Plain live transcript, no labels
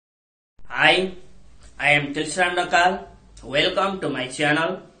Hi, I am Tilsran. Welcome to my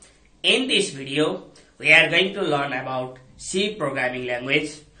channel. In this video, we are going to learn about C programming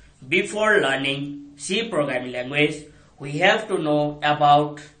language. Before learning C programming language, we have to know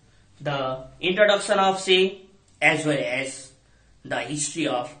about the introduction of C as well as the history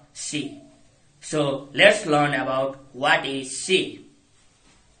of C. So let's learn about what is C.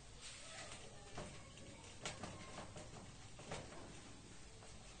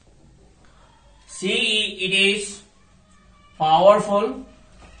 C, it is powerful,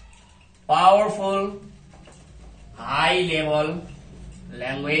 high level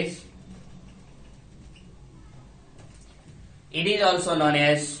language. It is also known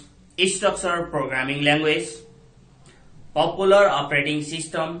as structured programming language. Popular operating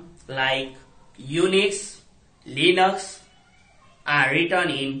system like Unix, Linux are written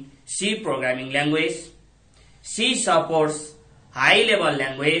in C programming language. C supports high level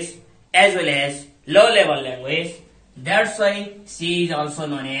language as well as low level language. That's why C is also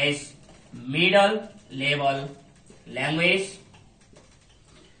known as middle level language.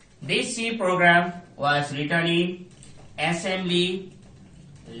 This C program was written in assembly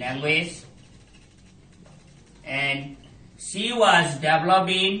language, and C was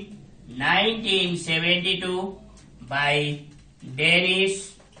developed in 1972 by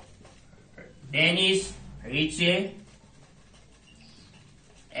Dennis Ritchie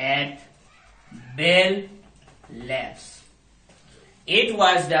at Bell Labs. It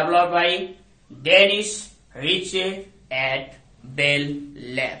was developed by Dennis Ritchie at Bell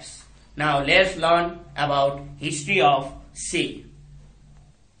Labs. Now let's learn about history of C.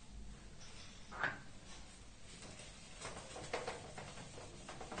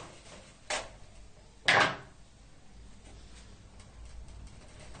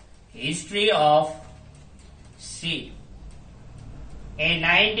 History of C. In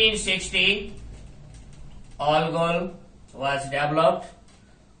 1960, Algol was developed,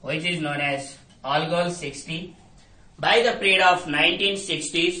 which is known as Algol 60. By the period of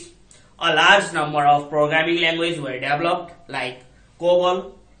 1960s, a large number of programming languages were developed, like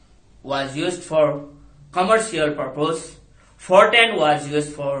COBOL was used for commercial purpose, Fortran was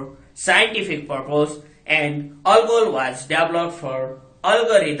used for scientific purpose, and Algol was developed for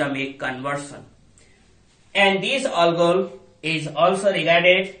algorithmic conversion. And this Algol is also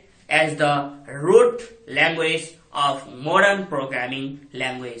regarded as the root language of modern programming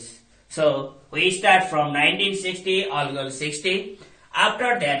language. So we start from 1960, Algol 60.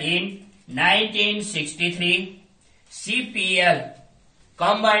 After that, in 1963, CPL,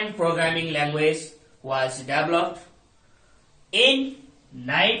 Combined Programming Language, was developed. In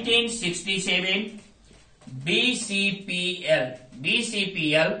 1967, BCPL,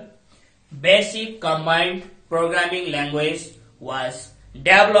 Basic Combined Programming Language, was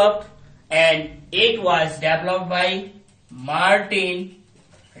developed, and it was developed by Martin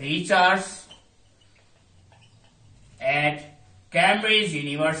Richards at Cambridge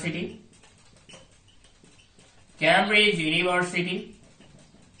University.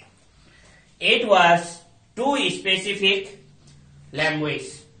 It was too specific language.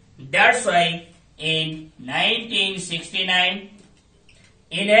 That's why in 1969,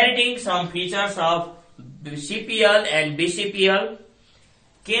 inheriting some features of CPL and BCPL,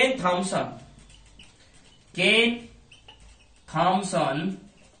 Ken Thompson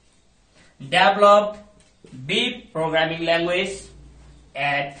developed B programming language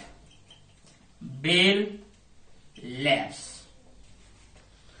at Bell Labs.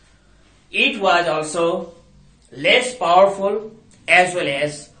 It was also less powerful as well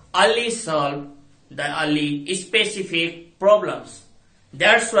as only solved the only specific problems.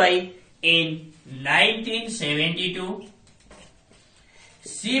 That's why in 1972,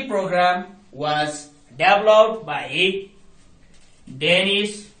 C program was developed by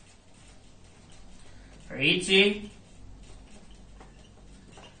Dennis Ritchie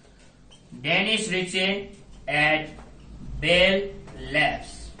at Bell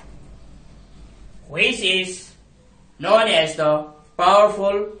Labs, which is known as the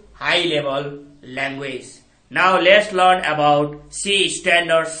powerful high-level language. Now let's learn about C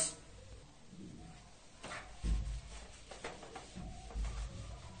standards.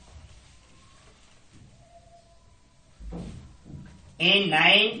 In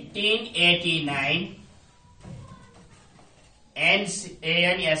 1989,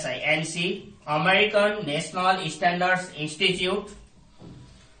 ANSI, American National Standards Institute,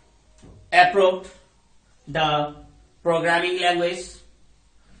 approved the programming language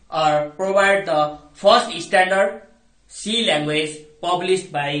or provide the first standard C language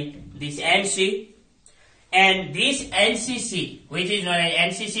published by this ANSI. And this NCC, which is known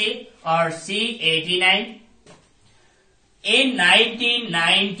as NCC or C89, in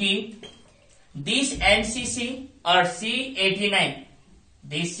 1990, this NCC or C89,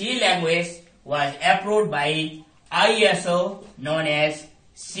 this C language was approved by ISO known as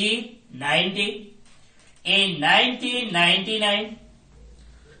C90. In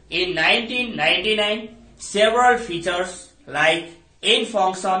 1999, several features like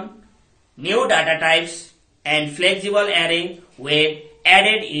in-function, new data types, and flexible array were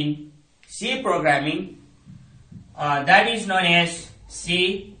added in C programming. That is known as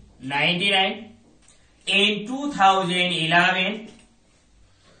C99. In 2011,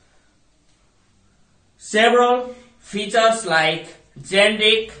 several features like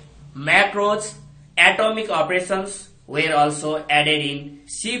generic, macros, atomic operations were also added in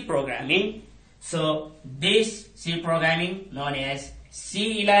C programming. So this C programming known as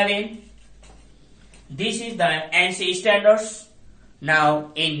C11. This is the ANSI standards.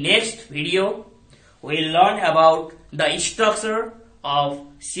 Now in next video we will learn about the structure of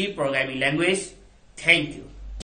C programming language. Thank you.